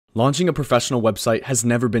Launching a professional website has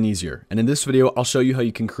never been easier, and in this video, I'll show you how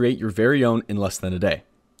you can create your very own in less than a day.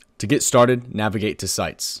 To get started, navigate to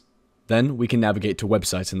Sites. Then we can navigate to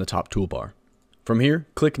Websites in the top toolbar. From here,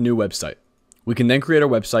 click New Website. We can then create our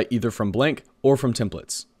website either from blank or from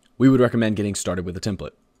templates. We would recommend getting started with a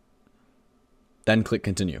template. Then click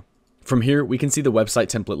Continue. From here, we can see the website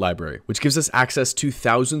template library, which gives us access to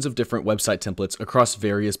thousands of different website templates across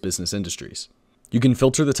various business industries. You can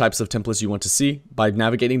filter the types of templates you want to see by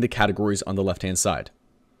navigating the categories on the left-hand side.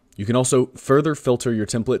 You can also further filter your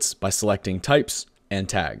templates by selecting types and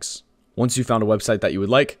tags. Once you've found a website that you would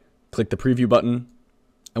like, click the preview button.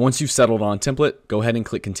 And once you've settled on a template, go ahead and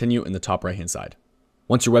click Continue in the top right-hand side.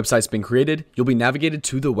 Once your website's been created, you'll be navigated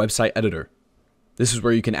to the website editor. This is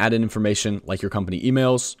where you can add in information like your company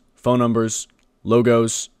emails, phone numbers,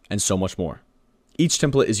 logos, and so much more. Each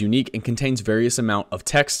template is unique and contains various amount of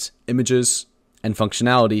text, images, and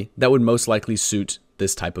functionality that would most likely suit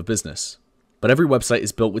this type of business. But every website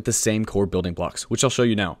is built with the same core building blocks, which I'll show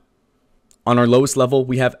you now. On our lowest level,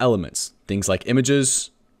 we have elements, things like images,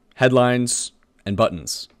 headlines, and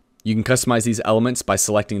buttons. You can customize these elements by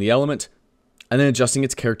selecting the element and then adjusting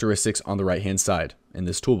its characteristics on the right-hand side in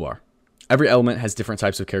this toolbar. Every element has different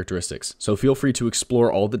types of characteristics, so feel free to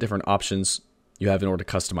explore all the different options you have in order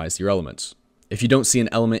to customize your elements. If you don't see an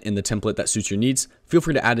element in the template that suits your needs, feel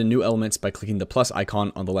free to add in new elements by clicking the plus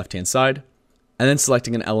icon on the left-hand side, and then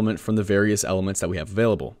selecting an element from the various elements that we have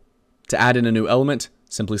available. To add in a new element,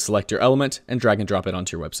 simply select your element and drag and drop it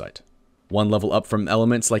onto your website. One level up from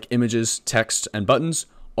elements like images, text, and buttons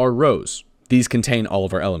are rows. These contain all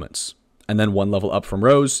of our elements. And then one level up from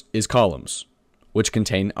rows is columns, which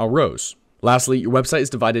contain our rows. Lastly, your website is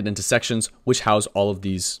divided into sections which house all of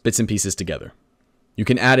these bits and pieces together. You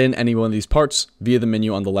can add in any one of these parts via the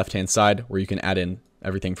menu on the left-hand side, where you can add in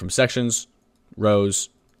everything from sections, rows,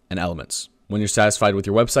 and elements. When you're satisfied with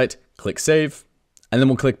your website, click Save, and then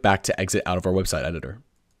we'll click back to exit out of our website editor.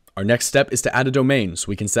 Our next step is to add a domain so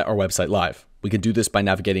we can set our website live. We can do this by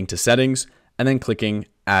navigating to Settings and then clicking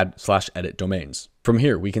Add/Edit Domains. From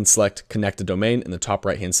here, we can select Connect a Domain in the top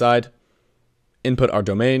right-hand side, input our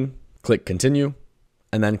domain, click Continue,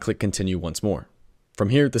 and then click Continue once more. From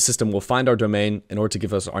here, the system will find our domain in order to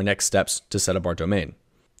give us our next steps to set up our domain.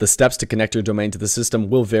 The steps to connect your domain to the system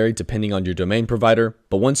will vary depending on your domain provider,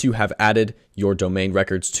 but once you have added your domain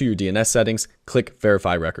records to your DNS settings, click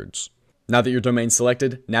Verify Records. Now that your domain's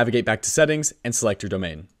selected, navigate back to Settings and select your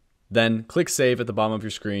domain. Then click Save at the bottom of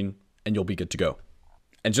your screen and you'll be good to go.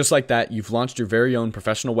 And just like that, you've launched your very own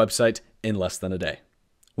professional website in less than a day.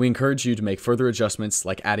 We encourage you to make further adjustments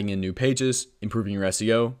like adding in new pages, improving your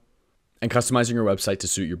SEO, and customizing your website to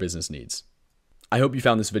suit your business needs. I hope you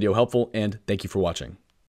found this video helpful, and thank you for watching.